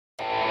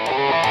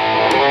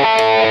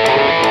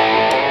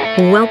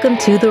Welcome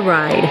to The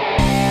Ride.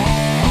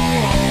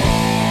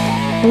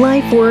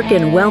 Life, Work,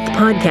 and Wealth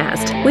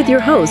podcast with your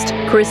host,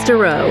 Chris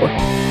Durow.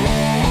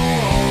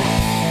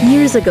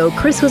 Years ago,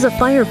 Chris was a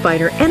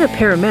firefighter and a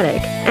paramedic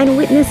and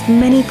witnessed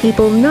many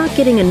people not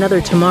getting another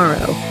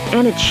tomorrow,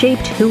 and it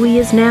shaped who he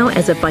is now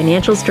as a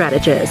financial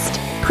strategist.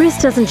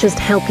 Chris doesn't just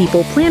help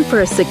people plan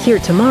for a secure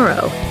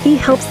tomorrow, he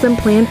helps them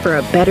plan for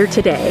a better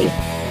today.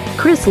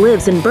 Chris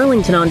lives in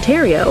Burlington,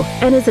 Ontario,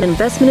 and is an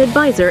investment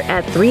advisor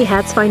at Three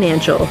Hats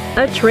Financial,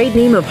 a trade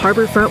name of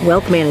Harborfront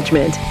Wealth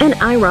Management, and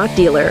IROC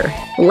dealer.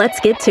 Let's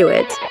get to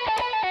it.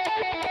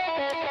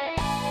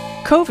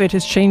 COVID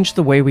has changed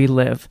the way we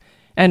live.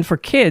 And for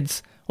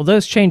kids, well,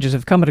 those changes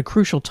have come at a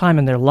crucial time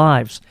in their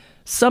lives.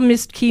 Some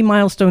missed key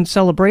milestone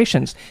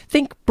celebrations.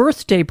 Think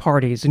birthday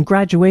parties and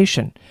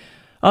graduation.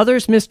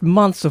 Others missed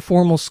months of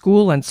formal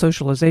school and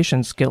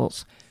socialization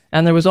skills.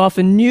 And there was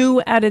often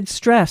new added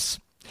stress.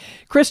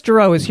 Chris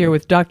Durow is here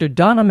with Dr.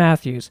 Dona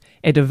Matthews,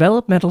 a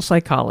developmental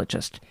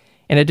psychologist.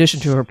 In addition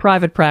to her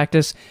private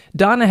practice,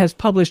 Dona has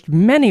published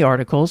many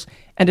articles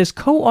and is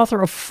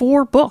co-author of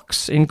 4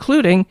 books,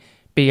 including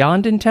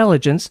Beyond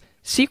Intelligence,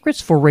 Secrets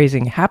for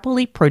Raising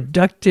Happily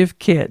Productive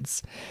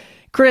Kids.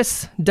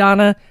 Chris,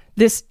 Dona,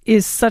 this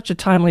is such a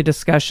timely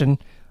discussion,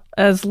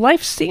 as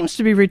life seems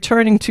to be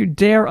returning to,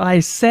 dare I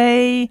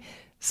say,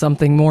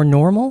 something more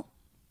normal?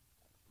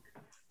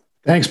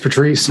 Thanks,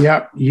 Patrice.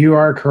 Yeah, you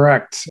are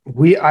correct.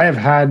 I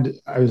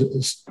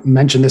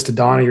mentioned this to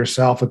Dona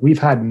yourself, we've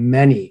had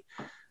many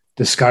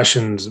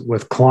discussions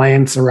with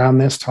clients around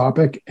this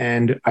topic,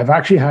 and I've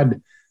actually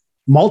had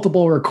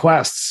multiple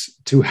requests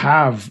to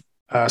have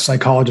a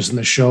psychologist in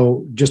the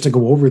show just to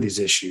go over these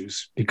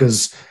issues,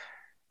 because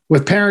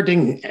with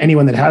parenting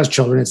anyone that has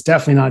children, it's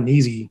definitely not an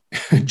easy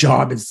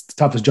job. It's the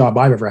toughest job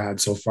I've ever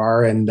had so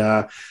far. And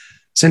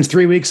since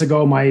 3 weeks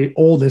ago, my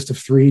oldest of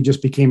 3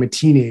 just became a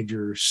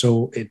teenager.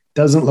 So it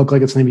doesn't look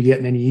like it's going to be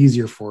getting any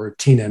easier for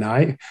Tina and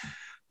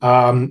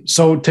I.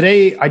 So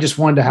today I just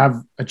wanted to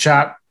have a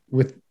chat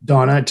with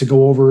Dona to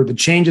go over the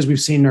changes we've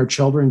seen in our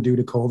children due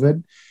to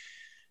COVID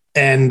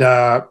and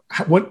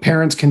what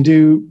parents can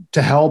do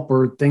to help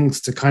or things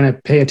to kind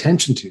of pay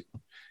attention to.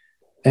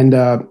 And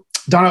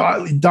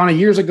Dona,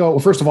 years ago, well,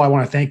 first of all, I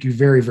want to thank you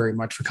very, very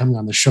much for coming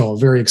on the show.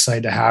 Very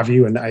excited to have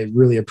you. And I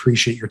really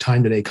appreciate your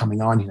time today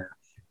coming on here.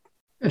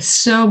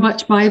 So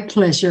much my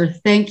pleasure.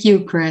 Thank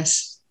you,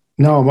 Chris.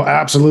 No,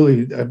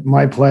 absolutely.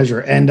 My pleasure.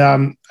 And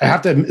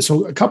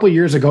so a couple of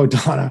years ago,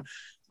 Dona,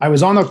 I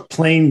was on a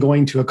plane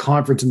going to a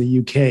conference in the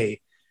UK,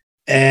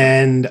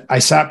 and I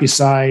sat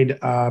beside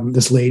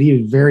this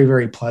lady, very,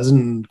 very pleasant.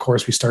 And of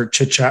course, we start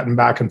chit-chatting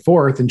back and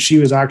forth, and she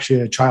was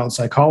actually a child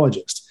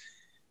psychologist.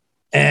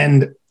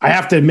 And I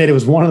have to admit, it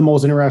was one of the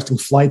most interesting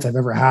flights I've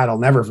ever had. I'll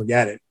never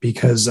forget it,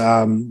 because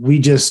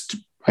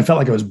I felt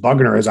like I was bugging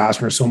her. I was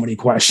asking her so many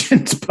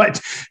questions,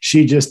 but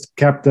she just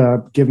kept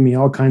giving me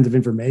all kinds of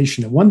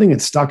information. And one thing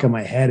that stuck in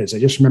my head is I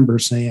just remember her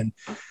saying,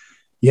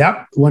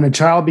 yep, when a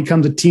child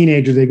becomes a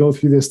teenager, they go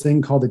through this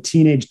thing called the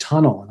teenage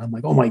tunnel. And I'm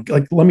like, oh my,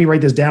 let me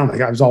write this down.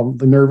 Like, I was all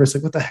nervous.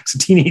 Like, what the heck's a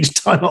teenage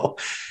tunnel?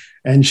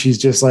 And she's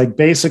just like,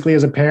 basically,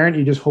 as a parent,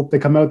 you just hope they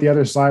come out the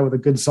other side with a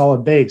good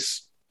solid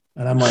base.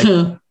 And I'm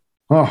like,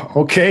 oh,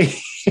 okay.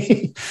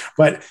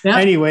 But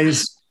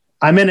anyways,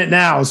 I'm in it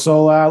now.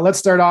 So let's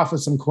start off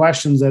with some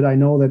questions that I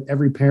know that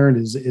every parent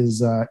is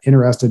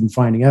interested in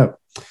finding out.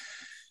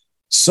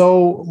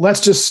 So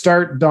let's just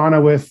start, Dona,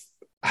 with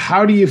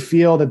how do you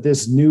feel that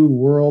this new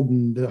world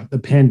and the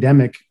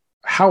pandemic,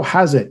 how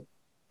has it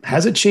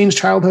changed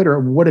childhood, or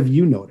what have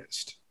you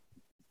noticed?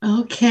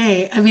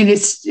 Okay. I mean,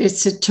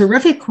 it's a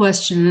terrific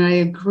question, and I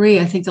agree.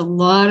 I think a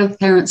lot of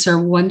parents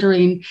are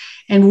wondering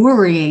and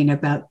worrying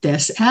about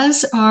this,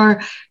 as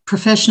are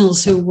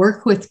professionals who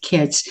work with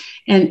kids.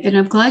 And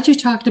I'm glad you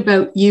talked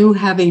about you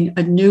having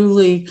a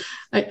newly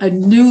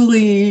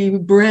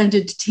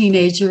branded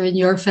teenager in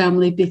your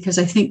family, because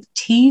I think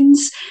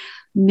teens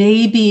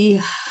may be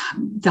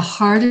the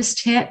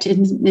hardest hit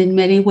in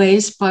many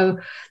ways by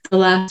the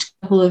last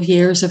couple of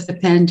years of the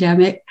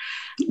pandemic.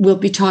 We'll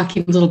be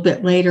talking a little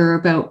bit later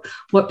about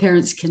what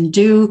parents can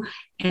do.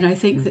 And I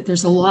think that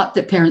there's a lot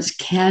that parents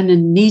can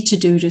and need to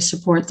do to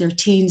support their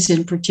teens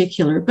in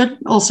particular, but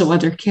also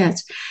other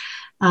kids.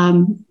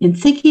 In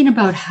thinking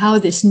about how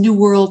this new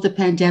world, the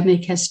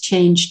pandemic, has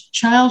changed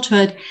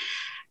childhood,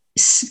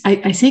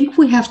 I think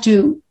we have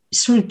to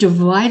sort of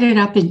divide it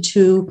up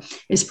into,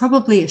 it's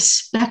probably a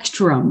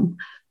spectrum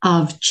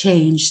of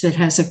change that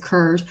has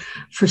occurred.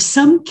 For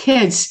some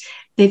kids,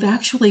 they've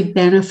actually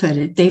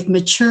benefited. They've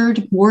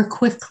matured more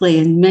quickly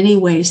in many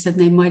ways than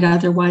they might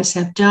otherwise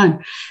have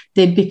done.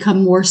 They've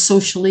become more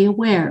socially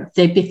aware.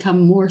 They've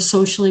become more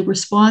socially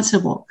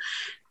responsible.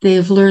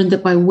 They've learned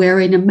that by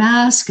wearing a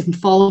mask and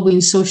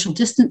following social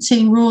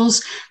distancing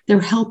rules,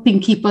 they're helping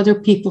keep other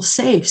people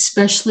safe,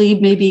 especially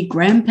maybe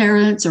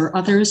grandparents or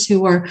others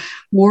who are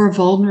more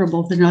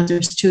vulnerable than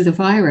others to the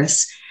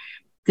virus.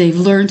 They've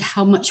learned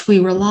how much we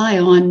rely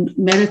on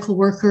medical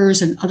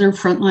workers and other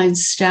frontline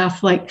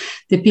staff, like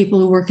the people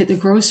who work at the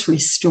grocery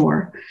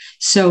store.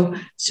 So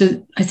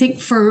I think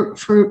for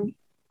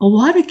a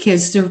lot of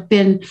kids, there have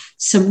been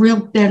some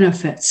real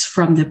benefits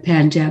from the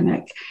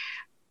pandemic.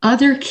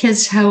 Other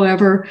kids,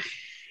 however,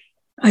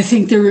 I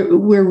think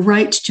we're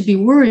right to be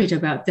worried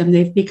about them.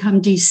 They've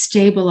become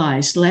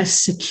destabilized, less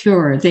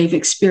secure. They've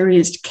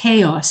experienced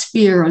chaos,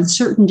 fear,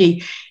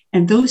 uncertainty,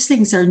 and those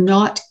things are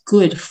not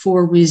good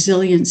for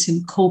resilience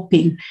and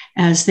coping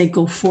as they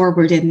go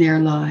forward in their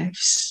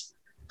lives.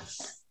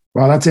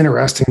 Well, that's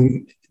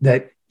interesting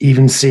that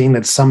even seeing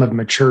that some have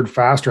matured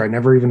faster, I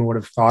never even would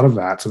have thought of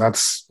that. So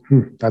that's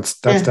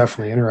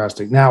definitely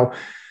interesting. Now,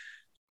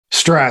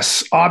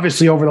 stress,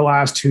 obviously over the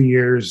last 2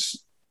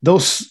 years,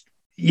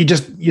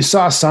 you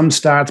saw some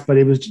stats, but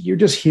you're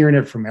just hearing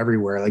it from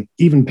everywhere. Like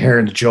even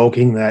parents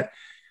joking that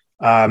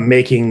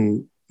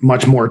making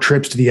much more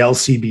trips to the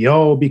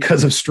LCBO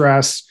because of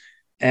stress,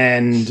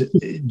 and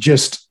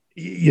just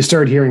you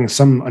start hearing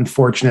some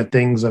unfortunate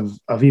things of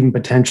even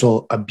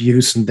potential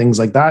abuse and things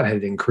like that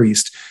had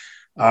increased.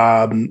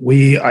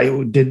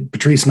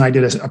 Patrice and I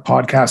did a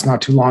podcast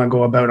not too long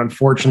ago about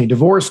unfortunately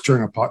divorce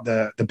during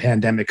the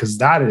pandemic because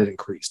that had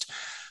increased.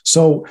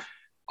 So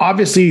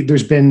obviously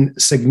there's been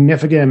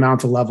significant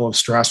amounts of level of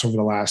stress over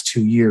the last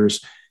 2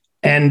 years.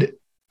 And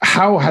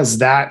how has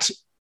that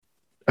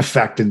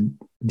affected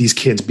these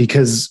kids?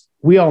 Because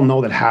we all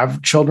know that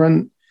have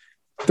children,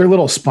 they're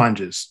little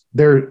sponges.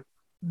 They're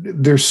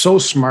so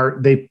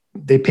smart.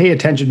 They pay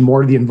attention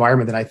more to the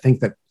environment than I think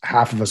that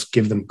half of us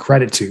give them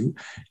credit to.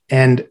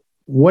 And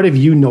what have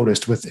you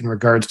noticed in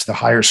regards to the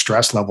higher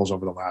stress levels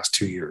over the last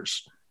 2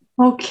 years?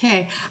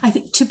 Okay. I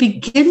think to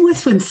begin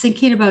with, when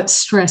thinking about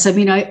stress, I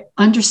mean, I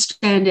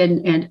understand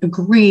and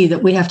agree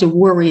that we have to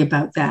worry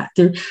about that.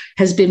 There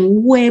has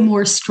been way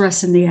more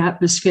stress in the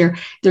atmosphere.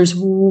 There's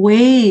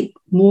way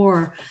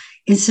more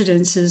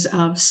incidences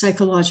of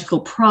psychological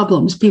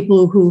problems,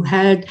 people who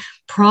had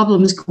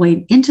problems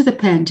going into the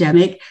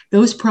pandemic.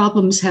 Those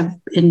problems have,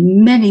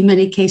 in many,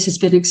 many cases,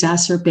 been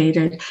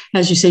exacerbated.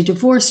 As you say,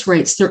 divorce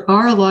rates, there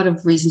are a lot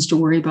of reasons to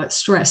worry about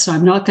stress. So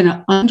I'm not going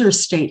to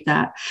understate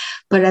that.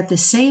 But at the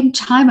same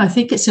time, I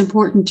think it's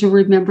important to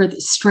remember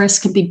that stress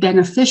can be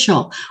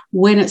beneficial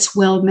when it's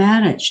well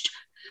managed.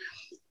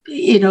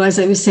 You know, as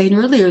I was saying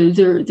earlier,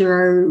 there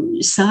are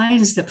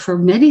signs that for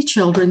many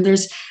children,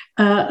 there's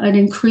an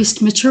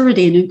increased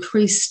maturity, an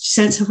increased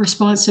sense of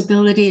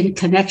responsibility and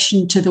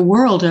connection to the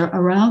world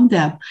around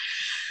them.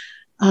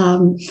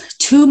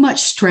 Too much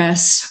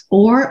stress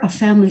or a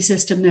family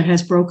system that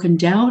has broken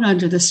down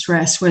under the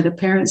stress, where the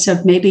parents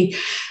have maybe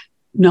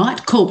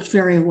not coped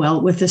very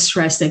well with the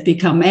stress. They've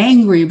become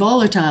angry,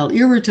 volatile,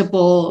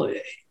 irritable.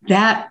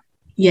 That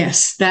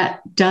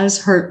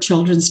does hurt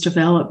children's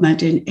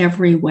development in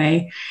every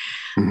way.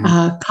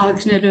 Mm-hmm.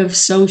 Cognitive,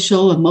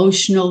 social,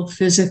 emotional,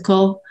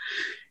 physical.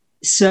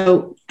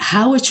 So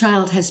how a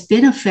child has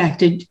been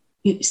affected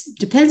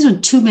depends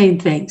on two main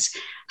things: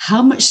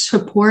 how much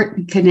support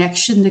and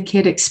connection the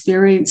kid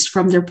experienced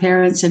from their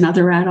parents and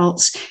other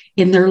adults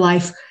in their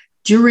life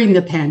during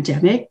the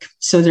pandemic,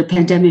 so their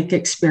pandemic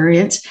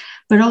experience.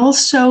 But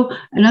also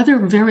another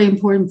very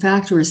important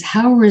factor is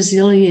how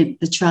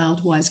resilient the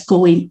child was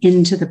going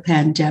into the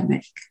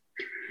pandemic.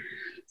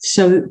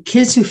 So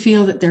kids who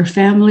feel that their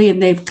family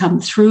and they've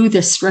come through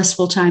this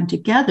stressful time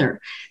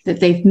together, that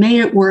they've made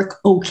it work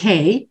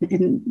okay,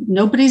 and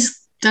nobody's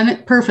done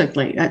it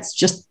perfectly. That's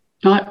just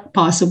not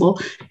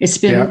possible. It's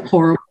been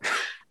horrible.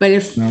 But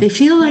if they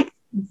feel like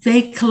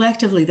they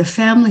collectively, the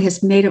family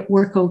has made it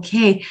work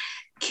okay,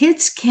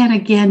 kids can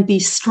again be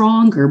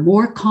stronger,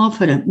 more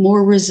confident,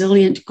 more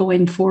resilient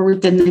going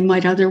forward than they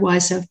might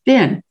otherwise have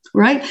been,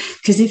 right?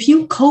 Because if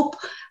you cope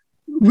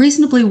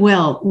reasonably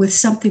well with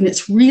something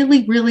that's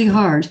really, really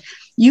hard,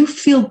 you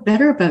feel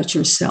better about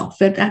yourself.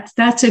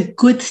 That's a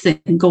good thing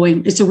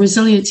going. It's a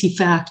resiliency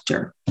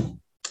factor.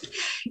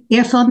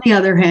 If, on the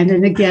other hand,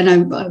 and again,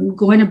 I'm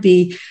going to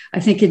be, I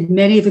think in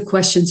many of the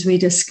questions we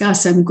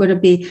discuss, I'm going to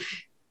be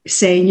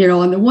saying, you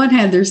know, on the one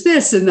hand, there's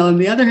this, and on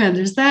the other hand,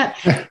 there's that.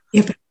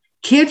 If a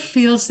kid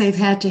feels they've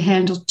had to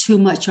handle too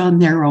much on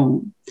their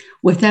own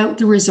without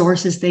the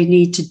resources they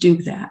need to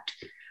do that,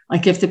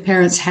 like if the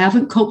parents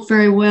haven't coped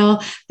very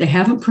well, they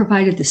haven't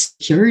provided the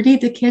security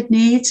the kid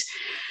needs,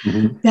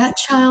 mm-hmm. that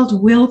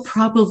child will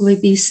probably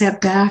be set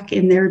back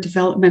in their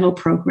developmental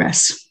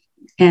progress.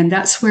 And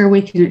that's where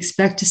we can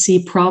expect to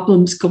see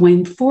problems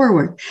going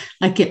forward.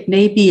 Like it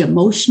may be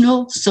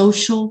emotional,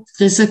 social,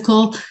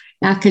 physical,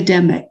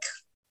 academic.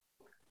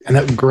 And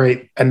that's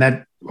great. And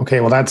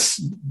well,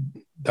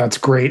 that's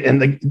great.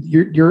 And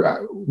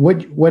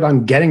what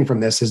I'm getting from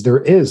this is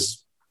there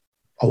is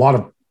a lot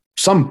of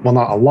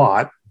not a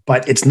lot,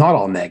 but it's not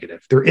all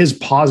negative. There is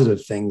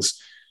positive things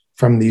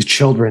from these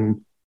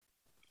children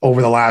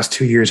over the last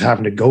 2 years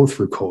having to go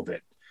through COVID.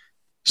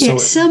 So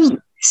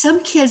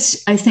some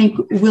kids, I think,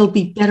 will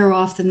be better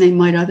off than they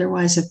might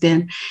otherwise have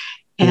been,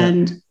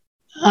 and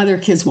other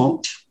kids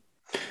won't.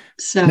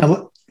 So,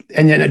 now,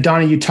 and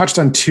Donna, you touched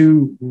on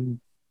two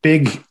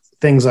big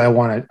things I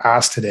want to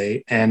ask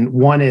today, and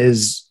one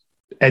is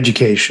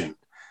education.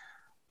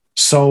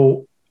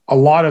 So a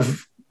lot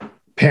of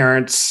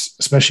parents,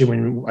 especially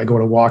when I go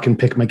to walk and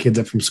pick my kids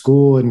up from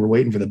school and we're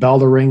waiting for the bell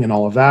to ring and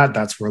all of that.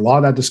 That's where a lot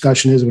of that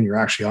discussion is when you're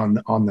actually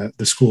on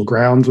the school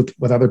grounds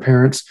with other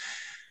parents.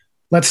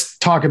 Let's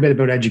talk a bit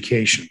about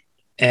education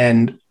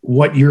and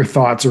what your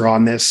thoughts are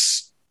on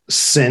this,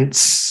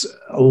 since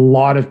a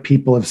lot of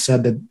people have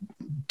said that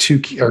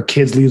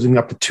kids losing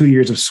up to 2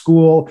 years of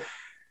school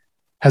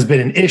has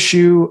been an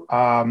issue.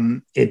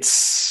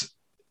 It's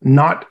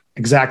not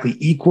exactly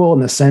equal in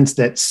the sense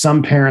that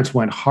some parents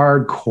went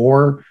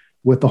hardcore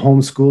with the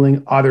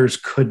homeschooling, others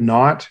could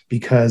not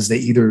because they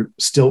either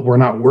still were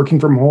not working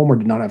from home or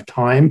did not have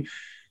time.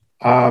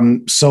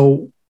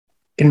 So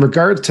in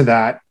regards to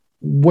that,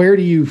 where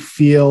do you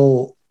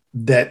feel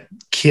that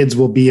kids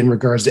will be in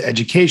regards to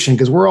education?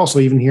 Because we're also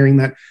even hearing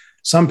that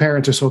some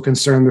parents are so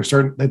concerned they're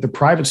starting that the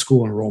private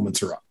school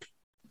enrollments are up.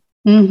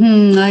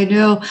 I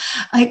know.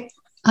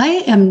 I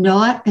am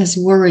not as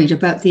worried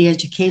about the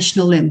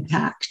educational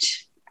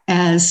impact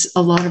as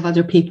a lot of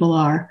other people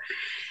are.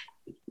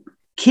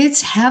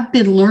 Kids have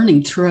been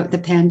learning throughout the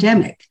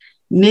pandemic,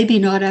 maybe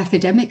not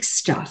academic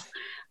stuff,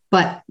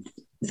 but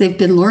they've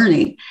been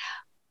learning.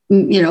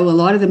 A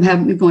lot of them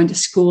haven't been going to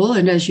school.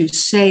 And as you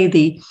say,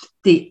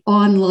 the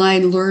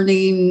online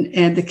learning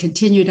and the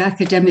continued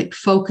academic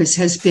focus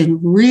has been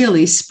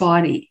really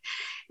spotty.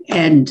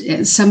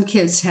 And some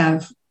kids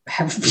have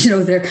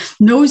their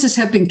noses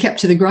have been kept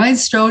to the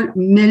grindstone.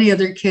 Many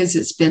other kids,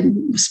 it's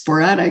been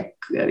sporadic.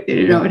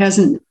 It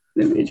hasn't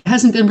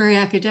been very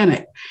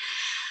academic.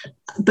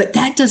 But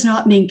that does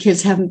not mean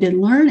kids haven't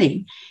been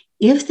learning.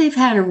 If they've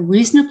had a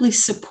reasonably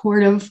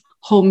supportive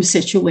home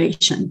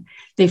situation,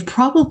 they've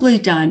probably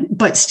done,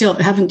 but still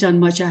haven't done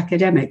much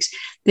academics.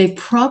 They've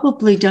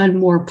probably done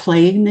more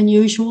playing than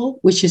usual,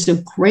 which is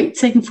a great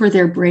thing for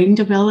their brain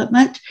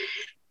development.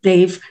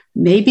 They've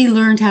maybe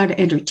learned how to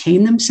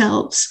entertain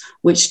themselves,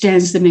 which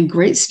stands them in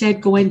great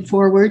stead going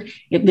forward.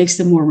 It makes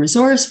them more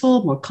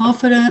resourceful, more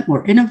confident,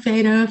 more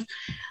innovative.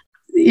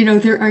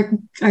 There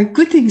are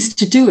good things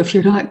to do if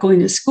you're not going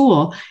to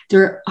school.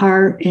 There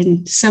are,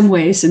 in some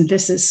ways, and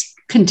this is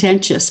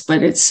contentious,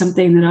 but it's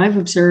something that I've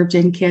observed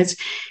in kids,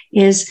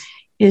 is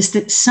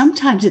that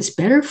sometimes it's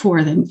better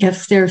for them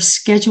if their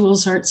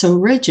schedules aren't so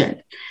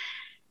rigid.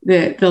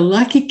 The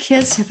lucky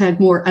kids have had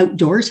more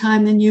outdoor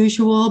time than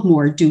usual,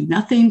 more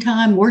do-nothing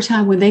time, more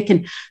time when they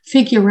can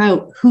figure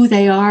out who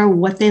they are,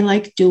 what they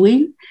like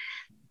doing.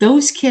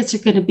 Those kids are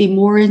going to be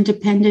more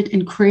independent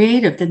and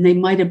creative than they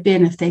might have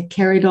been if they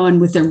carried on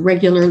with their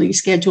regularly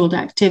scheduled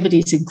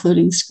activities,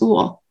 including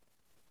school.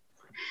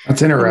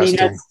 That's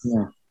interesting.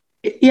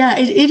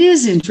 It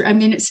is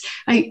interesting.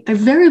 I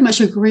very much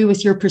agree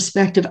with your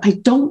perspective. I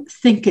don't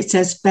think it's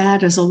as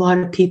bad as a lot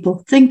of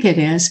people think it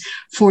is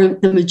for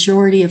the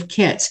majority of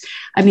kids.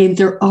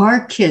 There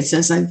are kids,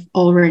 as I've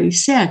already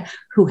said,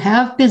 who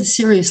have been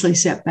seriously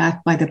set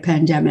back by the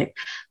pandemic,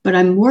 but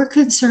I'm more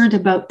concerned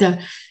about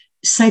the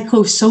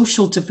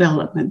psychosocial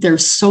development, their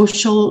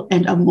social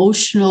and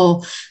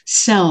emotional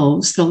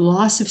selves, the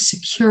loss of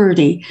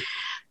security,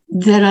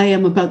 than I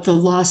am about the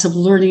loss of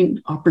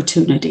learning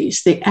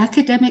opportunities. The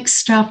academic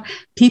stuff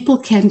people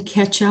can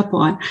catch up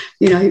on.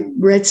 I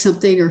read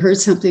something or heard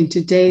something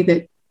today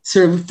that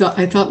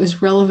I thought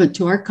was relevant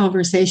to our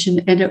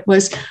conversation, and it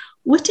was,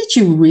 what did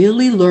you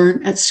really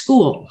learn at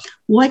school?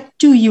 What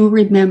do you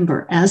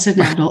remember as an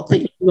adult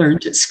that you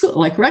learned at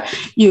school?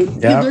 You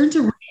learned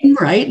to read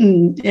and write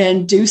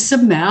and do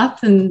some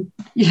math, and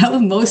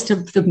most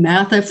of the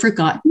math I've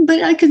forgotten,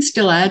 but I can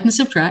still add and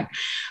subtract.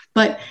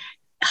 But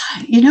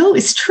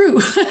it's true.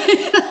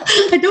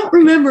 I don't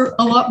remember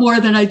a lot more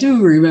than I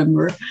do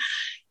remember.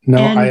 No,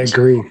 I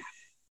agree.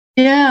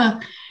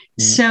 Yeah.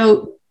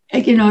 So,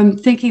 I'm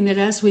thinking that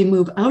as we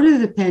move out of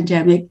the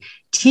pandemic,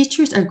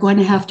 teachers are going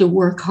to have to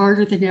work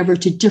harder than ever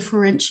to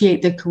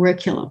differentiate the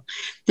curriculum.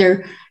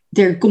 They're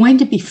going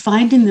to be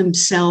finding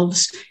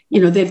themselves,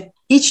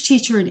 each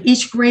teacher in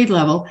each grade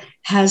level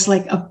has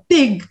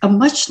a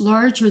much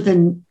larger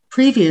than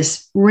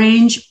previous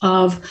range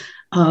of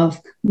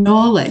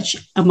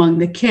knowledge among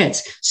the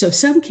kids. So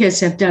some kids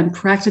have done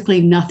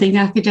practically nothing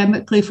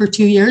academically for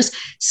 2 years.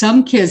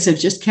 Some kids have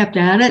just kept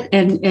at it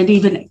and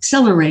even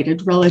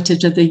accelerated relative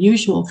to the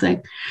usual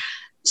thing.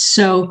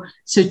 So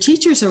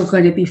teachers are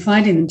going to be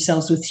finding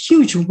themselves with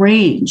huge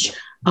range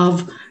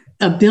of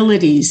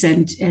abilities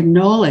and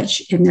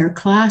knowledge in their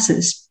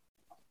classes.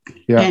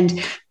 Yeah.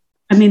 And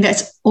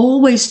that's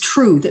always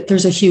true that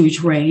there's a huge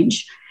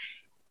range.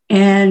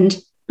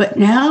 But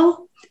now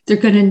they're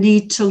going to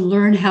need to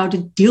learn how to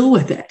deal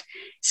with it.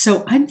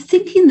 So I'm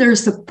thinking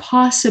there's the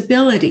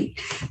possibility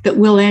that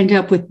we'll end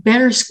up with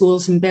better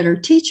schools and better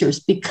teachers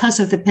because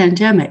of the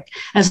pandemic,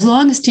 as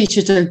long as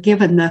teachers are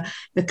given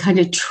the kind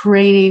of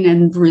training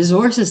and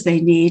resources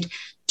they need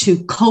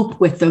to cope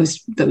with those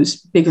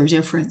bigger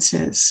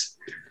differences.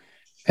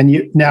 And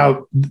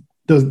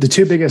the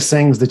two biggest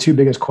things, the two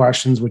biggest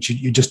questions, which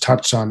you just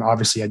touched on,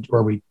 obviously,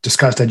 where we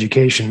discussed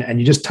education, and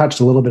you just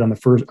touched a little bit on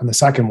the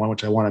second one,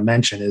 which I want to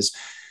mention, is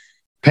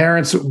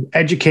parents.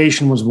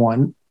 Education was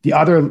one. The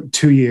other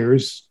 2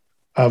 years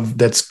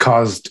that's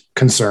caused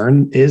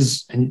concern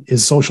is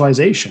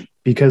socialization.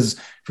 because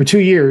for 2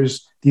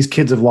 years, these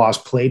kids have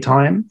lost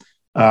playtime,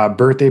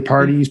 birthday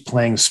parties,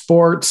 playing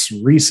sports,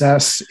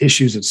 recess,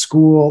 issues at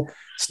school,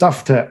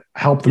 stuff to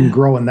help them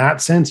grow in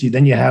that sense.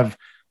 Then you have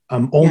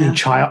only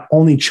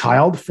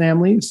child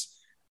families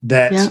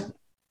that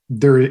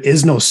there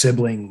is no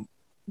sibling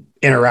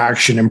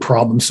interaction and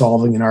problem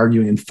solving and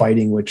arguing and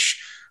fighting,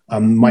 which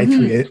my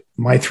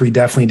three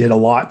definitely did a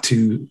lot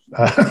to,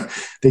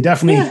 they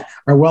definitely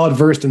are well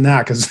adversed in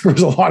that, because there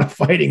was a lot of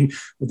fighting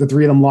with the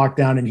three of them locked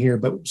down in here.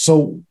 But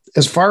so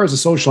as far as the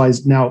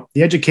socialized, now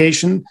the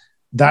education,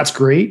 that's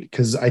great,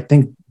 because I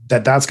think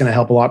that that's going to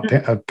help a lot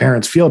of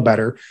parents feel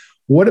better.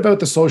 What about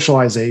the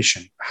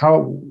socialization?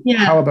 How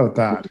about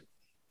that?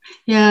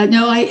 Yeah,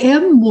 no, I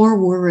am more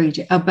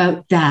worried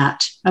about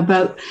that,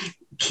 about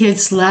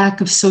kids'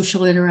 lack of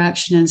social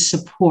interaction and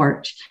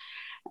support,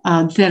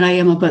 than I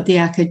am about the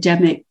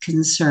academic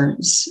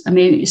concerns. I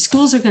mean,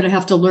 schools are going to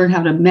have to learn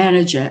how to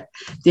manage it,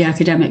 the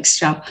academic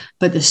stuff,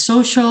 but the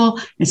social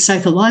and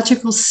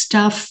psychological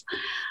stuff,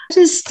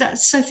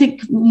 that's I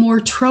think, more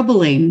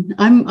troubling.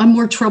 I'm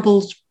more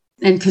troubled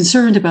and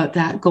concerned about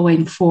that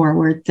going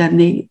forward than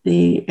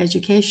the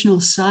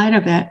educational side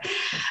of it.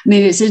 I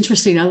mean, it's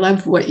interesting. I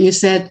love what you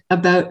said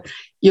about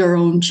your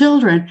own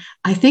children.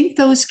 I think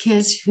those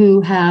kids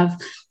who have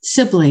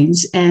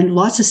siblings and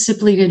lots of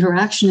sibling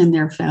interaction in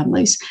their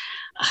families,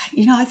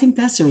 I think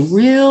that's a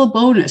real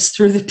bonus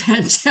through the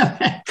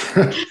pandemic.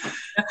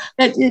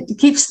 It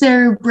keeps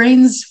their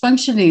brains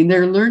functioning.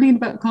 They're learning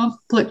about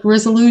conflict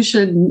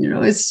resolution.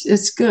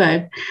 It's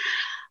good.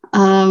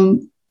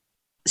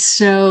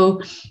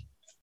 So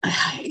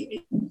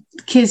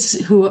kids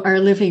who are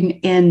living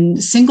in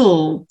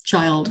single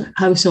child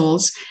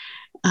households,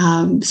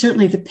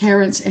 certainly the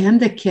parents and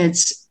the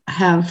kids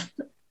have,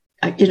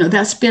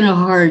 that's been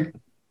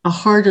a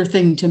harder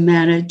thing to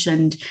manage.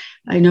 And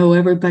I know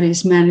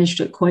everybody's managed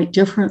it quite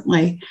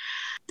differently.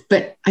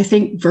 But I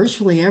think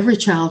virtually every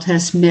child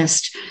has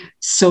missed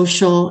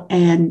social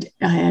and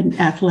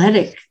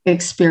athletic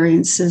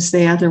experiences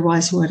they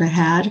otherwise would have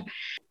had.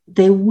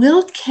 They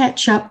will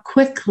catch up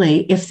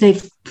quickly if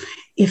they've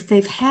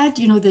had,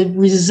 the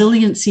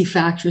resiliency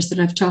factors that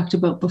I've talked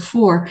about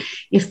before.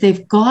 If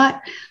they've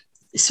got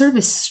sort of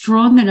a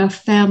strong enough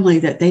family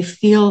that they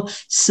feel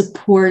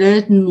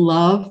supported and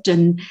loved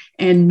and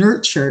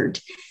nurtured,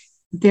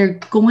 they're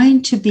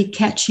going to be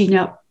catching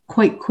up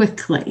quite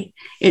quickly.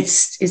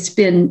 It's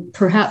been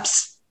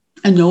perhaps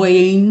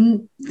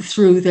annoying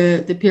through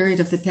the period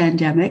of the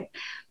pandemic,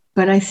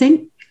 but I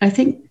think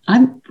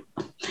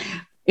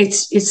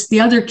it's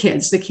the other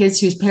kids, the kids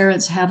whose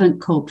parents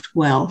haven't coped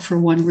well for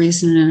one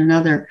reason and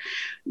another,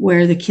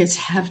 where the kids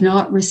have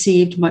not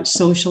received much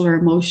social or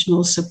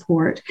emotional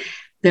support,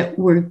 that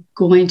we're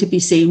going to be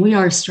seeing. We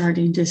are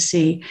starting to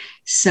see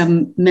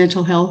some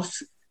mental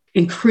health,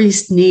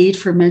 increased need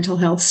for mental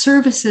health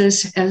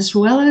services, as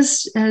well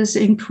as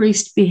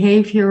increased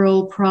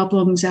behavioral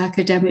problems,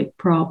 academic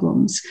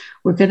problems.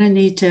 We're going to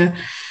need to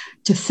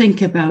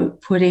think about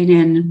putting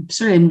in,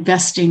 sort of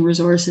investing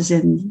resources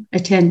in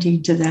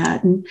attending to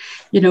that. And,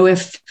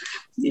 if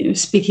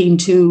speaking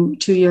to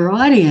your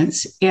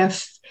audience,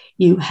 if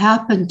you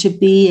happen to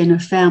be in a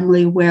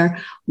family where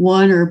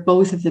one or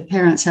both of the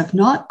parents have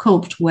not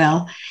coped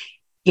well,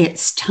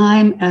 it's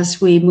time,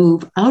 as we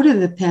move out of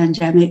the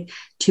pandemic,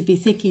 to be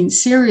thinking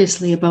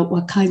seriously about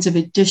what kinds of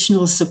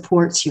additional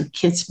supports your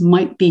kids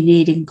might be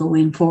needing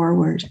going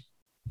forward.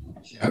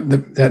 Yeah,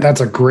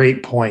 that's a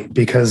great point,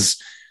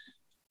 because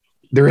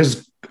there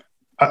is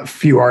a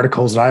few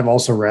articles that I've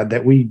also read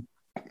that we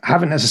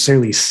haven't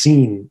necessarily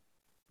seen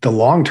the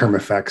long-term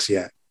effects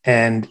yet.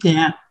 And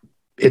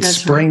it's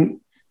spring. Right.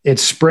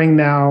 It's spring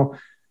now.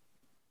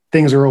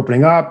 Things are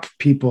opening up.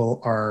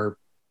 People are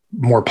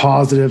more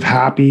positive,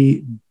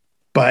 happy,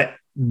 but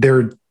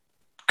there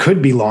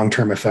could be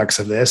long-term effects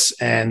of this,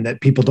 and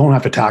that people don't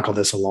have to tackle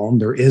this alone.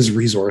 There is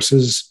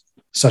resources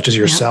such as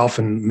yourself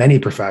and many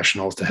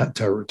professionals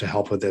to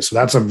help with this. So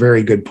that's a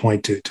very good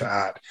point to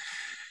add.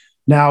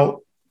 Now,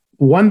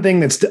 one thing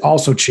that's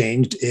also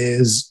changed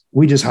is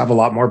we just have a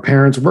lot more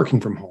parents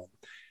working from home.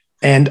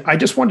 And I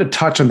just wanted to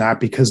touch on that,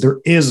 because there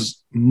is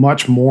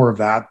much more of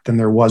that than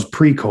there was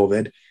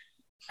pre-COVID.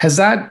 Has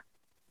that,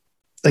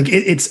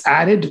 it's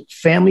added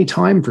family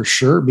time for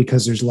sure,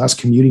 because there's less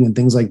commuting and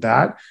things like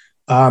that.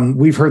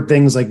 We've heard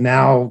things like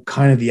now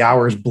kind of the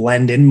hours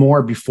blend in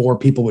more. Before,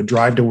 people would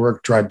drive to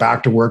work, drive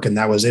back to work, and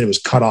that was it. It was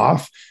cut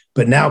off.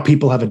 But now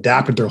people have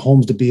adapted their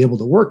homes to be able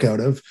to work out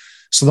of.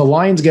 So the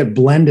lines get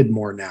blended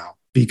more now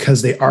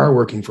because they are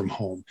working from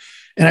home.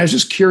 And I was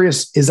just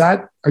curious,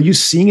 are you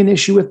seeing an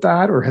issue with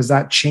that, or has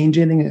that changed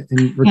anything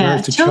in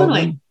regards to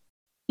children?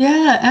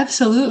 Yeah,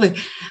 absolutely.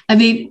 I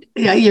mean,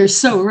 you're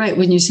so right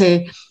when you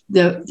say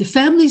the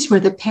families where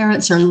the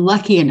parents are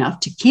lucky enough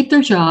to keep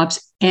their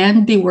jobs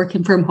and be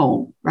working from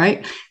home,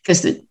 right?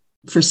 Because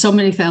for so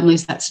many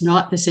families, that's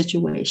not the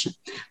situation.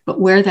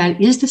 But where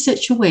that is the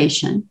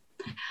situation,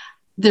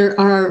 there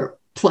are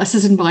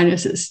pluses and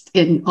minuses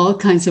in all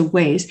kinds of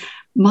ways.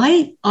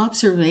 My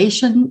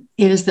observation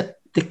is that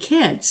the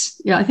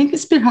kids, I think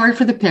it's been hard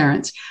for the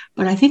parents,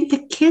 but I think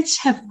the kids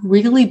have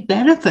really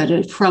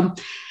benefited from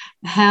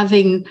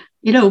having,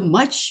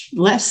 much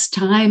less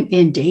time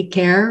in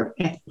daycare,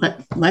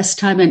 less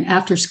time in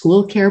after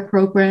school care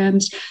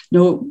programs.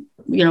 No,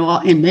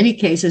 in many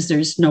cases,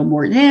 there's no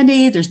more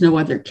nanny, there's no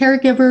other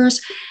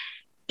caregivers.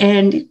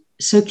 And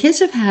so kids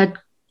have had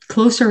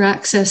closer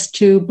access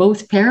to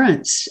both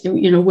parents,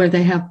 where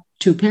they have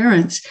two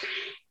parents.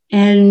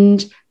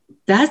 And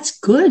that's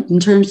good in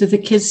terms of the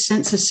kids'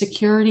 sense of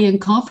security and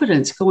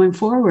confidence going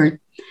forward.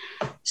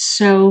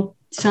 So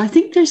I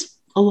think there's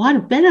a lot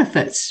of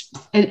benefits.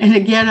 And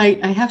again,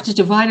 I have to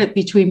divide it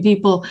between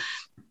people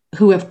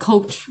who have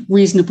coped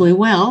reasonably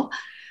well,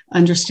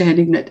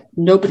 understanding that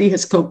nobody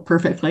has coped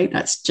perfectly.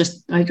 That's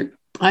just,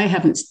 I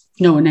haven't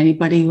known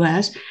anybody who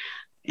has.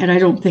 And I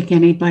don't think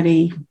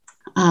anybody,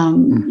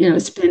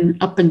 it's been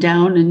up and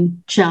down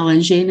and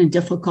challenging and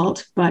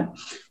difficult, but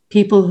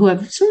people who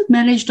have sort of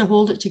managed to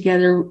hold it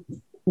together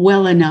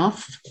well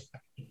enough,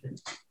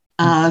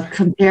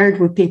 compared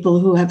with people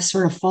who have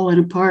sort of fallen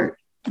apart,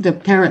 the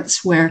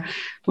parents where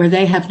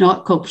they have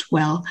not coped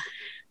well,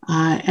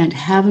 and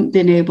haven't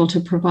been able to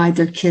provide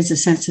their kids a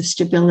sense of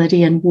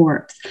stability and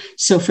warmth.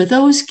 So for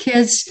those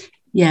kids,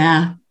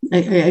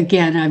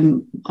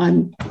 again,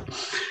 I'm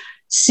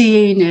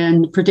seeing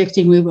and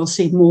predicting we will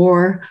see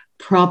more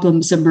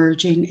problems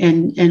emerging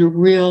and a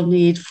real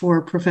need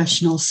for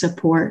professional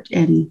support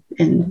in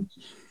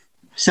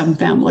some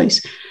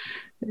families,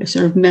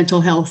 sort of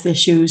mental health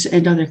issues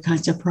and other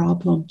kinds of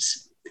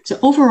problems. So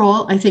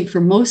overall, I think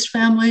for most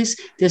families,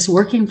 this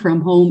working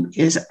from home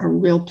is a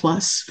real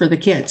plus for the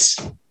kids.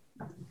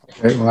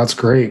 Okay, well, that's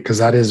great,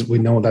 because we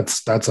know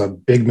that's a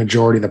big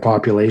majority of the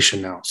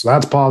population now. So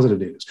that's positive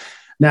news.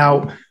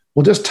 Now,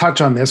 we'll just touch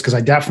on this, because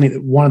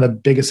one of the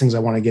biggest things I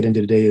want to get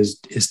into today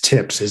is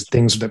tips, is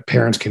things that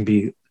parents can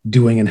be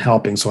doing and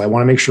helping. So I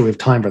want to make sure we have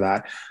time for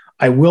that.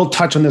 I will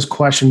touch on this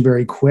question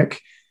very quick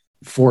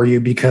for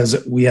you,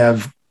 because we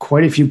have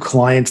quite a few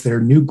clients that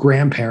are new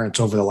grandparents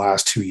over the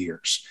last 2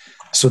 years.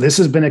 So this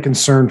has been a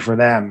concern for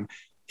them,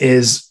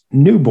 is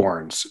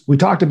newborns. We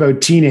talked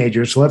about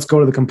teenagers, so let's go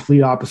to the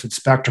complete opposite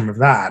spectrum of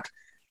that.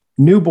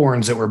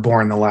 Newborns that were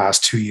born in the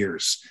last 2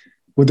 years.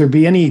 Would there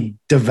be any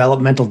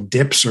developmental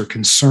dips or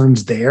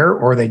concerns there,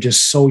 or are they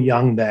just so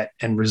young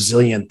and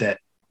resilient that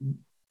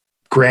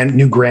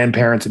new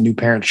grandparents and new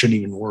parents shouldn't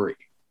even worry?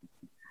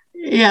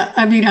 Yeah,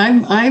 I mean,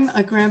 I'm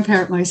a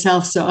grandparent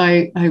myself, so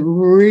I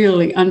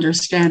really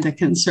understand the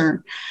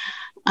concern.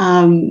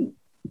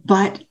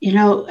 But,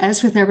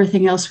 as with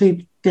everything else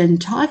we've been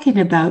talking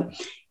about,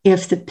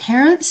 if the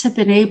parents have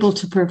been able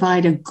to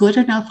provide a good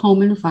enough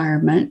home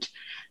environment,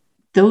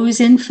 those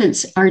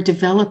infants are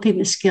developing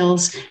the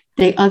skills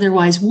they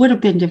otherwise would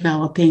have been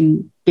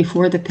developing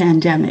before the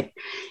pandemic.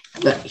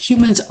 But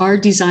humans are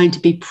designed to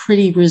be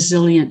pretty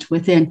resilient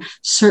within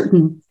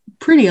certain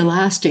pretty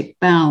elastic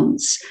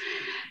bounds.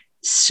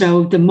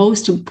 So the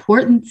most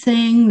important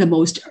thing, the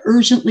most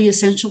urgently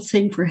essential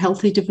thing for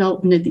healthy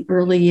development in the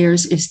early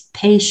years is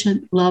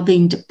patient,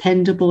 loving,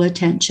 dependable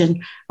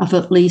attention of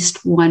at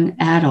least one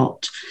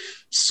adult.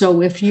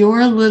 So if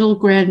your little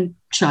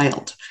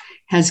grandchild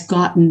has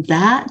gotten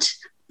that,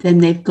 then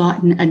they've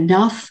gotten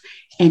enough.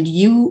 And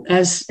you,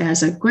 as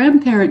a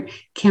grandparent,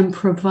 can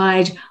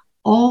provide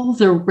all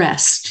the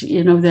rest,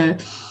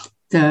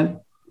 the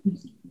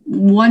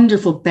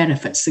wonderful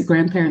benefits the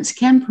grandparents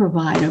can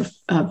provide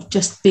of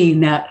just being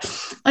that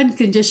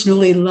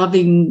unconditionally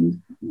loving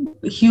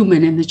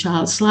human in the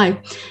child's life.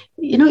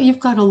 You've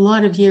got a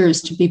lot of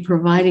years to be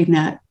providing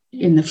that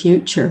in the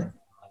future.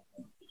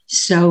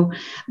 So,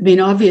 I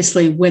mean,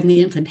 obviously, when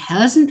the infant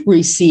hasn't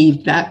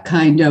received that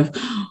kind of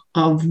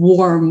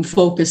warm,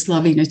 focused,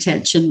 loving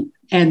attention,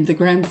 and the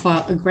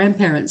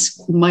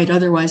grandparents might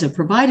otherwise have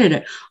provided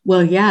it,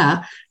 well,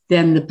 yeah,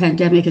 then the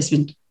pandemic has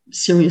been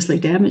seriously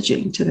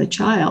damaging to the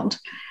child.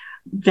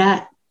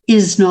 That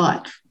is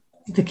not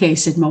the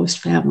case in most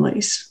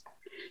families.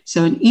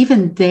 So, and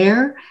even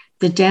there,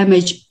 the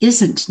damage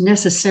isn't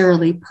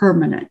necessarily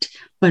permanent,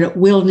 but it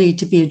will need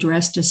to be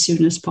addressed as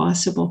soon as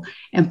possible.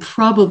 And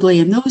probably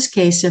in those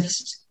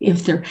cases,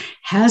 if there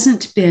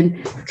hasn't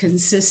been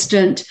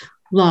consistent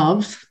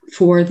love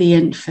for the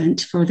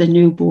infant, for the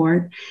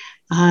newborn,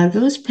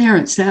 those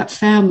parents, that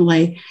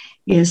family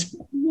is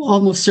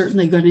almost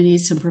certainly going to need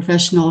some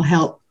professional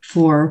help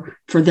for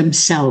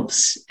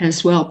themselves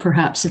as well,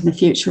 perhaps in the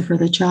future for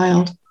the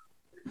child.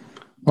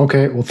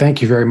 Okay, well,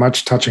 thank you very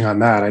much touching on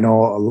that. I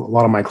know a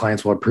lot of my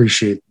clients will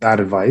appreciate that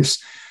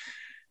advice.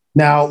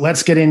 Now,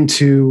 let's get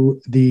into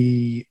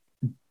we'll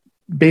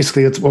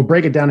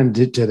break it down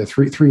into the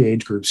three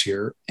age groups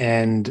here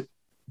and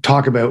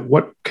talk about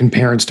what can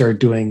parents start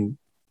doing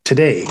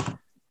today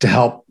to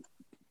help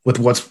with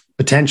what's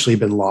potentially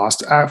been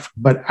lost.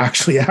 But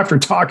actually, after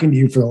talking to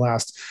you for the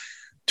last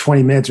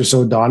 20 minutes or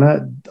so,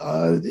 Donna,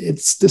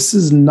 this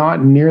is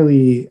not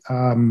nearly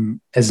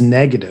as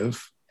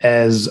negative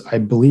as I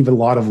believe a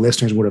lot of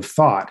listeners would have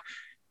thought.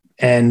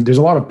 And there's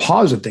a lot of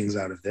positive things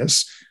out of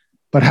this.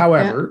 But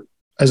however,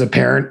 as a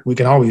parent, we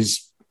can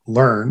always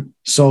learn.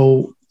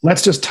 So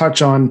let's just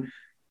touch on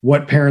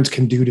what parents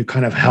can do to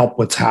kind of help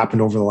what's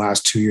happened over the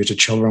last 2 years to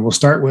children. We'll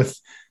start with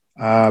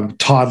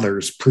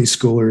toddlers,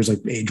 preschoolers, like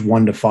age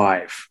 1 to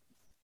 5.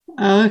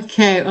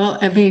 Okay. Well,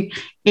 I mean,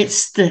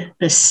 it's the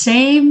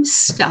same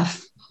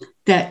stuff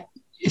that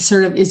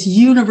sort of is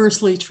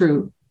universally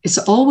true. It's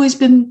always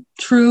been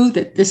true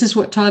that this is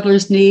what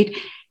toddlers need.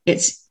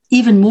 It's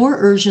even more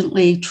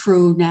urgently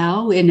true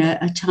now in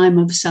a time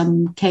of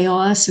some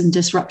chaos and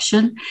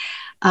disruption.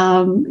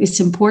 It's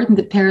important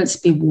that parents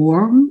be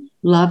warm,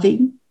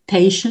 loving,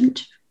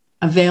 patient,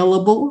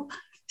 available,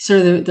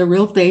 sort of the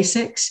real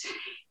basics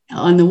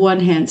on the one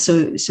hand,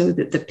 so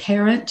that the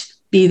parent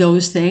be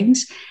those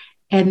things,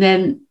 and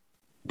then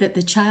that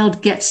the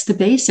child gets the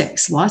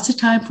basics, lots of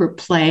time for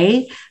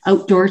play,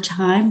 outdoor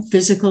time,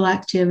 physical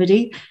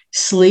activity,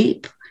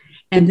 sleep.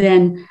 And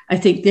then I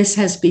think this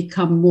has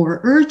become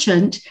more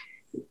urgent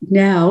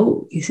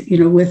now,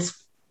 with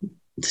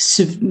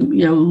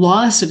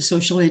loss of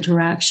social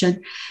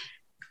interaction.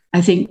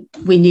 I think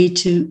we need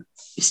to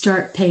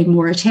start paying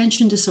more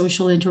attention to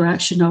social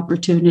interaction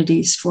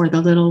opportunities for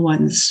the little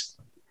ones.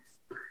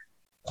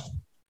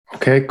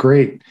 Okay,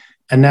 great.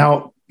 And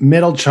now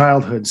middle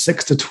childhood,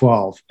 6 to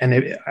 12.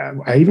 And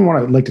I even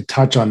want to like to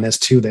touch on this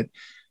too, that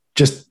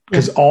just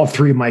because all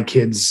three of my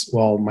kids,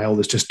 well, my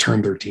oldest just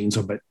turned 13,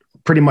 but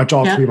pretty much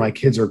all three of my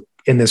kids are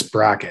in this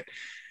bracket.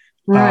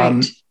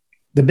 Right.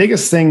 The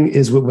biggest thing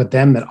is with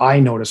them that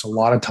I notice a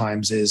lot of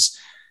times is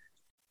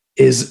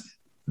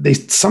they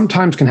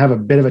sometimes can have a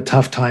bit of a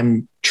tough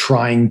time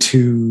trying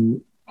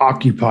to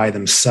occupy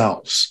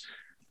themselves.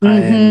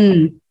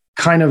 And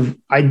kind of,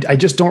 I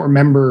just don't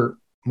remember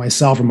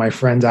myself and my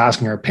friends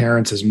asking our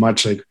parents as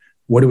much like,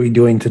 what are we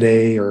doing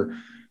today? Or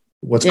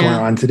what's going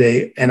on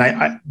today? And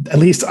I at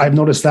least I've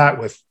noticed that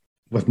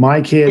with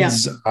my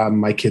kids,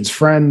 my kids'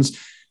 friends,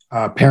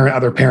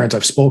 other parents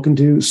I've spoken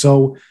to.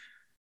 So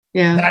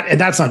and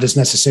that's not just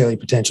necessarily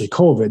potentially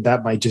COVID.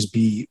 That might just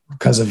be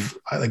because of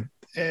a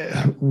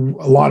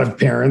lot of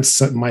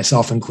parents,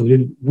 myself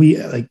included, we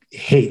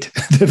hate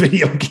the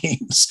video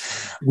games.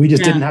 We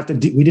just didn't have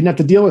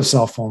to deal with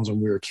cell phones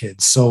when we were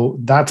kids. So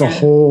that's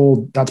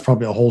that's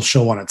probably a whole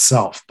show on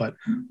itself, but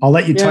I'll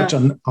let you touch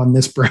on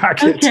this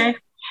bracket. Okay.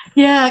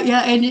 Yeah.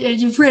 And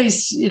you've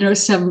raised,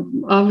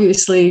 some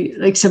obviously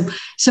like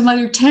some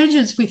other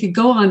tangents we could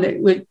go on that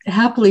would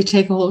happily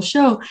take a whole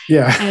show.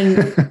 Yeah.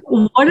 And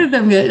one of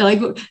them,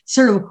 like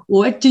sort of,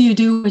 what do you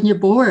do when you're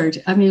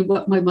bored? I mean,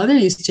 what my mother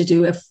used to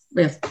do if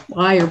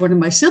I or one of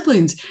my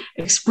siblings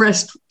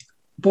expressed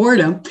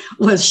boredom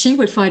was she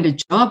would find a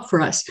job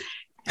for us.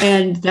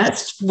 And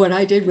that's what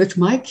I did with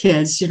my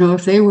kids.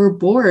 If they were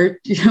bored,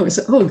 it's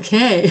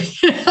okay.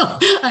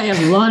 I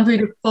have laundry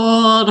to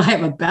fold. I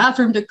have a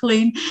bathroom to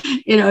clean.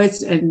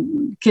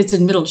 And kids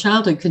in middle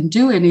childhood can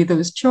do any of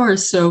those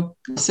chores. So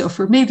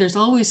for me, there's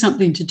always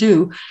something to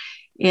do.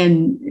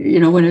 And,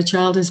 when a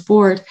child is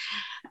bored,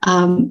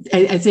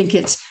 I think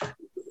it's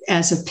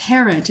as a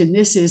parent, and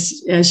this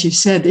is, as you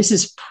said, this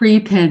is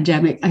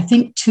pre-pandemic. I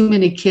think too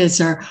many kids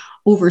are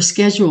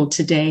overscheduled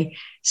today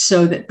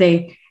so that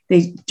they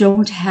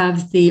don't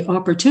have the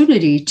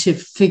opportunity to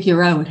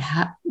figure out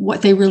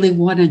what they really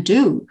want to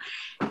do.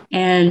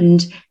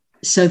 And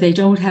so they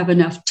don't have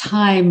enough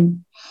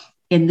time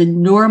in the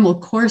normal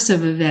course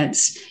of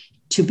events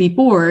to be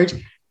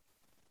bored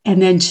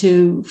and then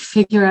to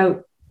figure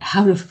out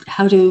how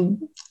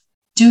to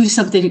do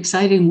something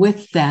exciting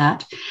with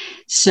that.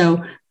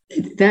 So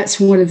that's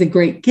one of the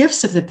great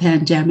gifts of the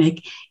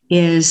pandemic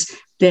is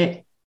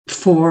that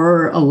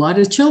for a lot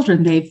of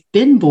children, they've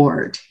been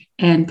bored.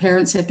 And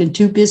parents have been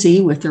too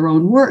busy with their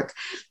own work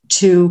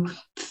to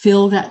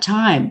fill that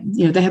time.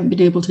 They haven't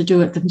been able to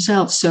do it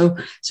themselves. So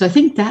I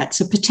think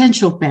that's a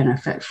potential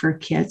benefit for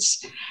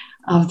kids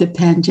of the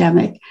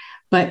pandemic.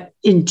 But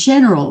in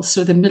general,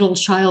 so the middle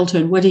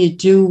childhood, what do you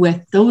do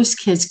with those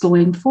kids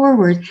going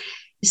forward,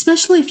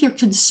 especially if you're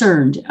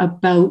concerned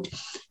about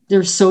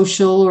their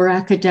social or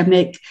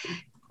academic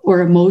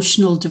or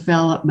emotional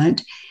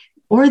development,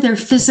 or their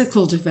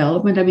physical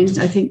development? I mean,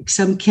 I think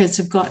some kids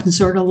have gotten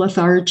sort of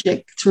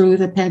lethargic through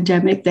the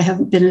pandemic. They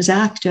haven't been as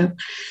active.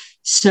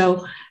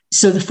 So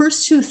the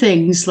first two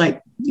things,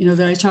 that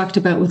I talked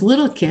about with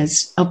little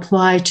kids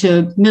apply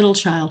to middle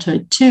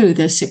childhood too,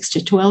 the 6 to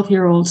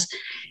 12-year-olds,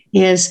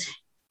 is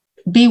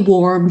be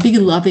warm, be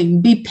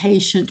loving, be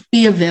patient,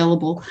 be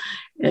available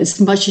as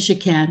much as you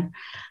can.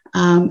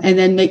 And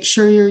then make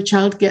sure your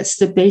child gets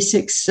the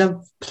basics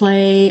of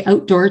play,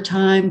 outdoor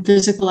time,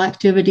 physical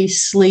activity,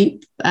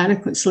 sleep.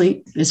 Adequate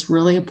sleep is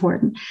really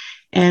important,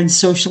 and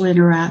social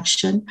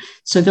interaction.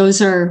 So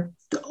those are,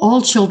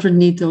 all children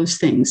need those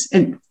things,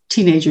 and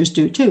teenagers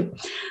do too.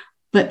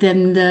 But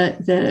then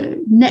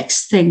the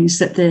next things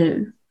that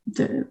the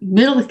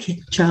middle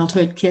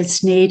childhood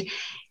kids need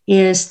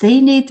is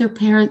they need their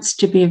parents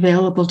to be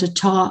available to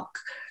talk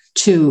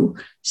to.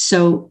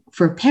 So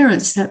for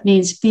parents, that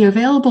means be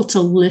available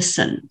to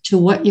listen to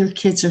what your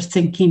kids are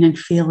thinking and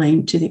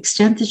feeling to the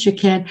extent that you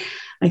can.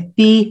 Like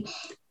be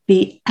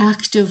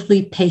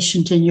actively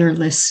patient in your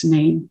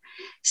listening.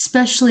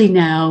 especially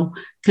now,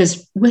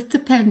 because with the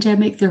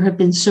pandemic, there have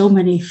been so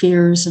many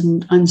fears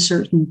and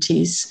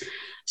uncertainties.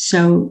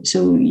 So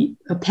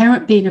a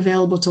parent being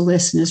available to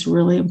listen is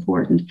really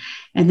important.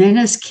 And then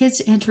as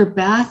kids enter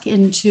back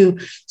into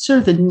sort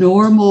of the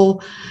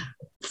normal,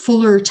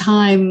 fuller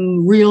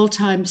time,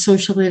 real-time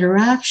social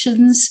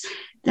interactions,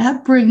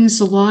 that brings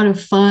a lot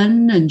of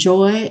fun and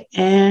joy,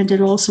 and it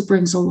also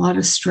brings a lot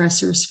of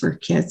stressors for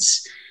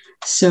kids.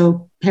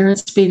 So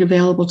parents being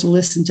available to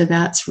listen to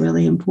that's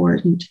really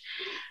important.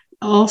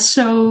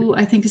 Also,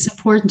 I think it's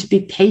important to be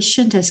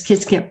patient as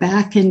kids get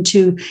back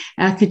into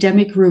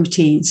academic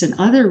routines and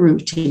other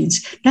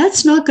routines.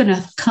 That's not going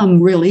to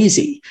come real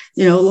easy.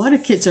 A lot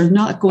of kids are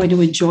not going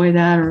to enjoy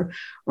that or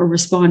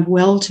respond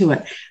well to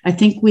it. I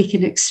think we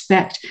can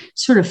expect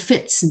sort of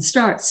fits and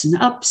starts and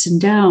ups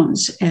and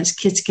downs as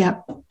kids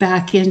get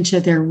back into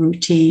their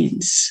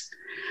routines.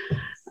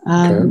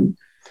 Okay.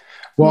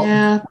 Well,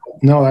 yeah.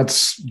 No,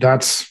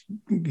 that's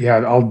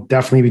I'll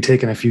definitely be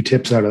taking a few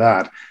tips out of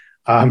that.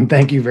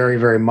 Thank you very,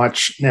 very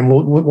much. And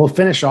we'll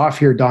finish off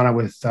here, Donna,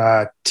 with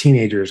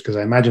teenagers, because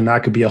I imagine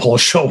that could be a whole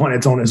show on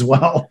its own as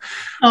well.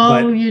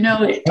 Oh,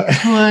 it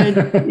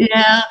could.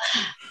 Yeah.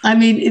 I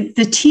mean,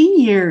 the teen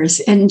years,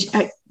 and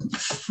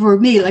for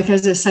me, like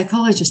as a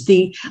psychologist,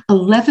 the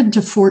 11 to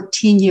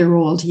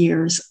 14-year-old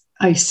years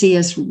I see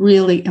as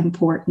really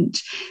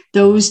important.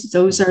 Those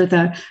are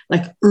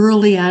the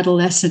early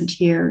adolescent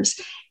years.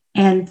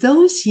 And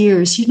those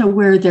years,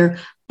 where their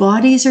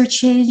bodies are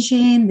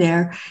changing,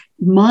 their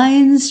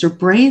minds, their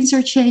brains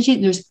are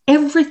changing.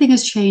 Everything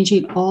is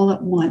changing all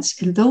at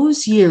once. In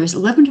those years,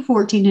 11 to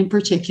 14 in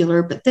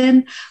particular, but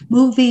then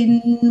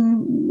moving,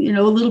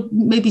 a little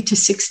maybe to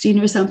 16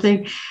 or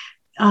something,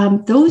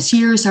 those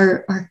years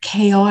are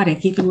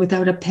chaotic, even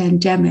without a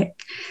pandemic.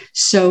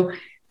 So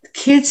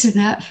kids in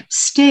that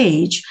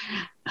stage,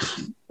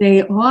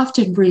 they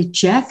often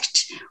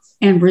reject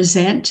and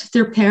resent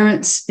their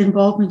parents'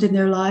 involvement in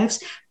their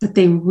lives, but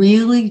they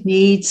really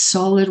need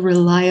solid,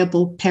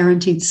 reliable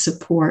parenting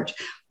support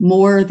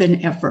more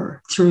than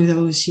ever through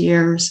those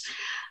years.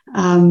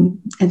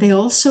 And they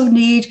also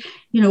need,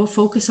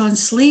 focus on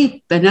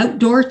sleep and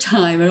outdoor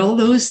time and all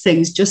those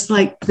things, just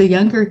like the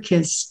younger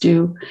kids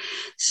do.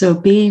 So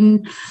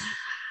being,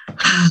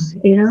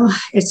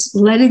 it's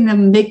letting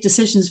them make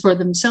decisions for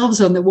themselves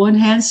on the one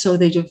hand, so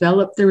they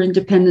develop their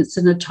independence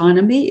and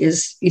autonomy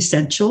is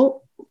essential.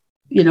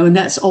 And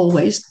that's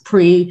always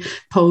pre,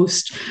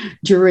 post,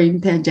 during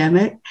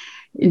pandemic,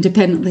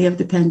 independently of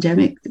the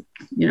pandemic.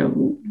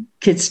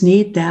 Kids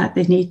need that.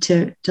 They need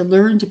to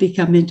learn to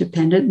become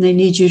independent, and they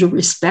need you to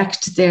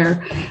respect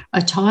their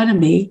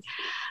autonomy.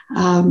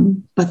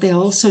 But they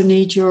also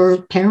need your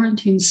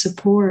parenting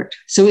support.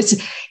 So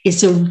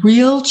it's a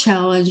real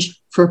challenge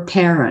for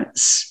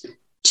parents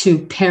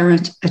to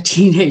parent a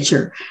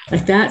teenager.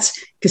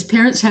 That's because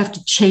parents have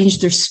to change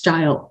their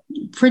style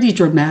pretty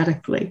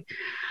dramatically.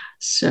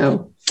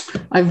 So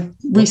I've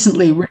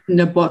recently written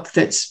a book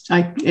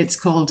it's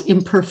called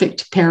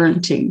Imperfect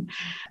Parenting.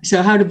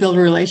 So how to build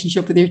a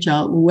relationship with your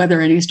child, weather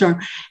any storm.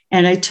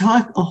 And I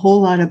talk a whole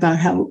lot about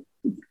how,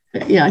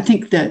 I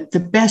think that the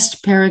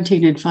best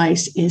parenting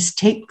advice is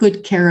take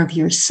good care of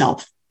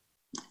yourself.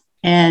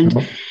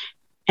 And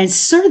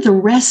sort of the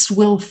rest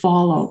will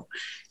follow.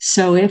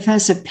 So if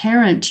as a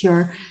parent,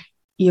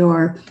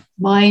 you're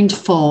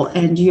mindful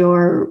and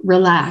you're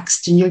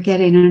relaxed and you're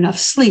getting enough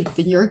sleep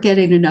and you're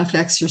getting enough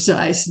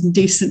exercise and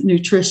decent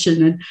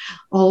nutrition and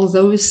all of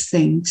those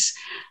things,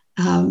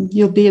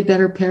 you'll be a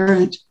better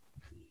parent.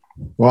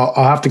 Well,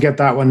 I'll have to get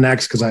that one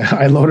next, because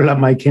I loaded up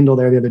my Kindle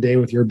there the other day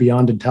with your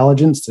Beyond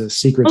Intelligence, the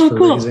secrets for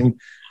raising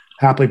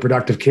happily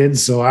productive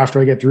kids. So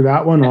after I get through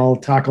that one, I'll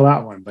tackle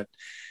that one. But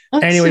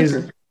anyways,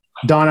 super.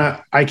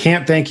 Donna, I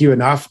can't thank you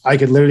enough. I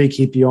could literally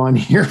keep you on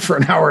here for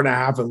an hour and a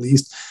half at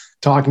least,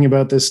 talking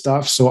about this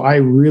stuff. So I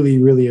really,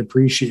 really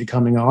appreciate you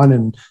coming on,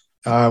 and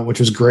which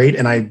was great.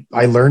 And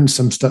I learned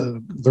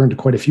learned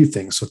quite a few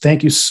things. So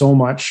thank you so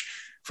much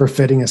for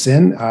fitting us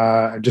in.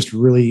 I just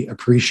really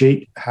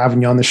appreciate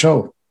having you on the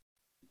show.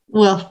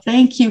 Well,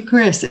 thank you,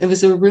 Chris. It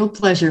was a real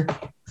pleasure.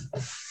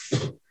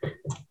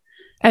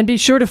 And be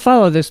sure to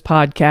follow this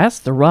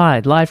podcast, The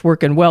Ride, Life,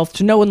 Work, and Wealth,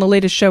 to know when the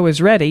latest show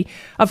is ready.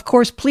 Of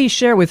course, please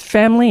share with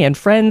family and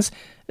friends,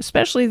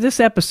 especially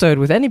this episode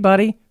with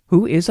anybody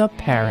who is a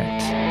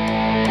parent.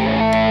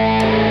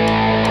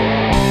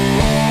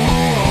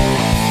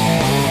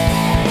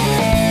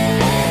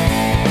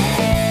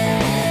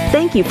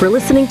 Thank you for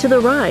listening to The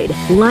Ride,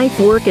 Life,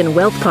 Work, and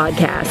Wealth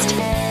podcast.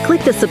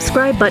 Click the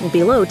subscribe button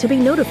below to be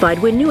notified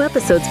when new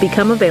episodes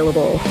become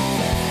available.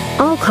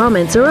 All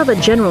comments are of a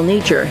general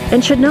nature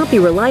and should not be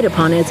relied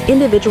upon as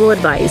individual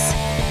advice.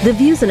 The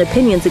views and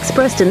opinions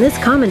expressed in this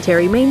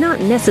commentary may not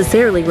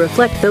necessarily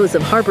reflect those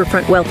of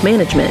Harborfront Wealth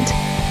Management.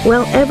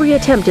 While every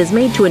attempt is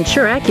made to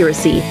ensure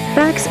accuracy,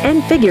 facts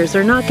and figures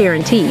are not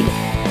guaranteed.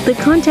 The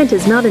content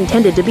is not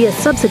intended to be a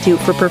substitute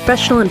for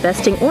professional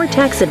investing or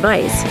tax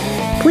advice.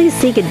 Please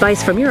seek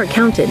advice from your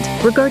accountant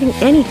regarding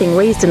anything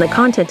raised in the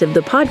content of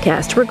the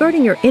podcast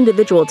regarding your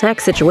individual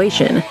tax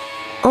situation.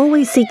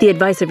 Always seek the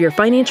advice of your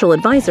financial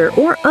advisor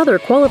or other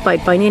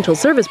qualified financial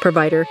service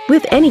provider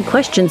with any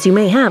questions you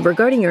may have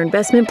regarding your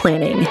investment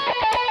planning.